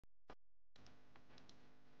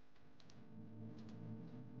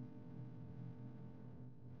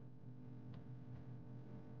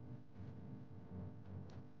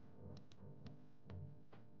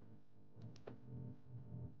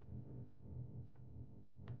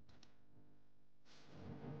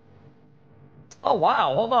Oh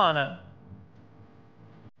wow, hold on.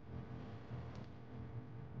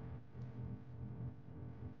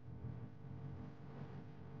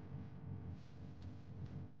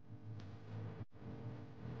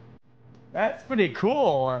 That's pretty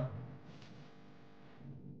cool.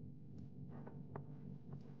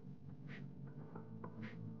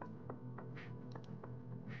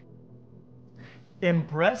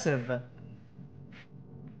 Impressive.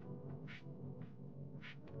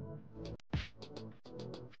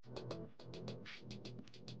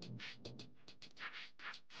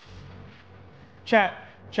 Chat,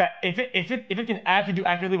 chat. If it can actually do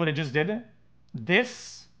accurately what it just did,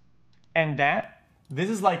 this and that, this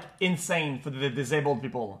is like insane for the disabled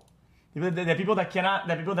people. The people that cannot,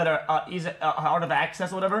 the people that are hard of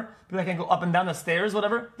access or whatever, people that can go up and down the stairs,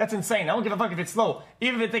 whatever. That's insane. I don't give a fuck if it's slow,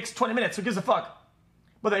 even if it takes 20 minutes. Who gives a fuck?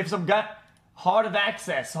 But if some guy hard of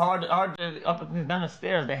access, hard up and down the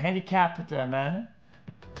stairs, they're handicapped, man.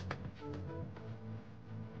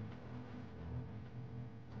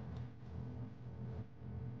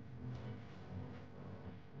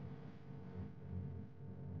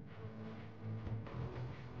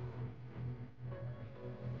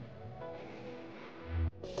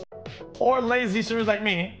 Or lazy sirs like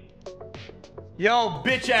me. Yo,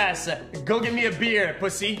 bitch ass, go get me a beer,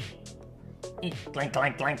 pussy. Clank,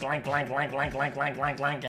 clank, clank, clank, clank, clank, clank, clank, clank, clank, clank.